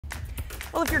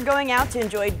Well, if you're going out to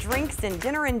enjoy drinks and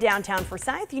dinner in downtown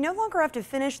Forsyth, you no longer have to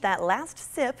finish that last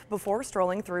sip before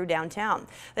strolling through downtown.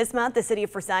 This month, the city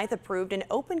of Forsyth approved an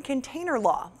open container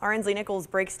law. Our Ensley Nichols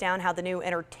breaks down how the new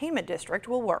entertainment district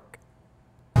will work.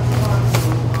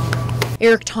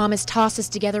 Eric Thomas tosses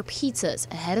together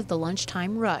pizzas ahead of the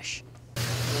lunchtime rush.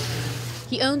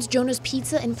 He owns Jonah's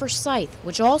Pizza in Forsyth,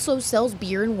 which also sells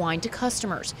beer and wine to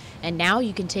customers. And now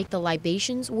you can take the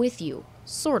libations with you,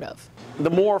 sort of. The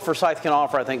more Forsyth can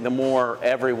offer, I think the more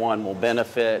everyone will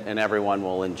benefit and everyone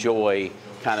will enjoy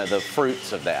kind of the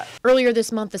fruits of that. Earlier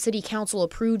this month, the city council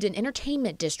approved an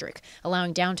entertainment district,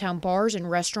 allowing downtown bars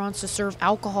and restaurants to serve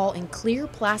alcohol in clear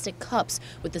plastic cups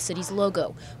with the city's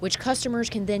logo, which customers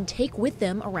can then take with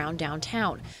them around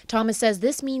downtown. Thomas says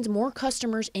this means more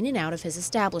customers in and out of his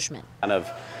establishment. Kind of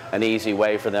an easy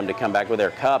way for them to come back with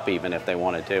their cup even if they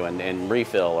wanted to and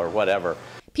refill or whatever.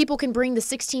 People can bring the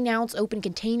 16-ounce open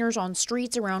containers on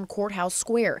streets around Courthouse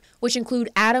Square, which include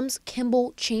Adams,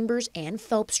 Kimball, Chambers, and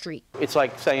Phelps Street. It's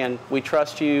like saying, we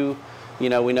trust you, we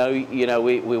know,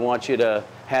 we want you to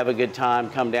have a good time,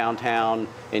 come downtown,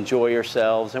 enjoy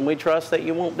yourselves, and we trust that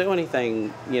you won't do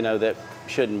anything, that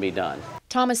shouldn't be done.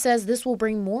 Thomas says this will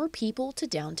bring more people to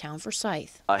downtown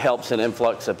Forsyth. Helps an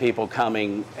influx of people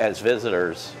coming as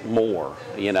visitors more,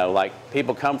 like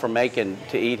people come from Macon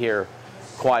to eat here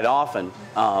quite often,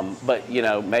 but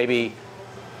maybe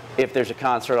if there's a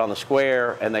concert on the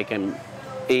square and they can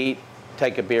eat,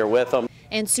 take a beer with them.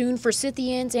 And soon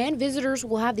Forsythians and visitors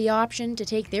will have the option to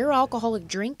take their alcoholic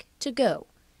drink to go.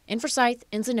 In Forsyth,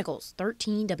 Ensley Nichols,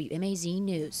 13 WMAZ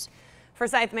News.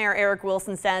 Forsyth Mayor Eric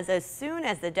Wilson says as soon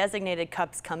as the designated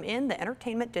cups come in, the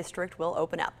entertainment district will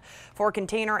open up. For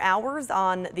container hours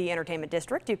on the entertainment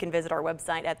district, you can visit our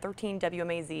website at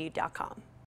 13wmaz.com.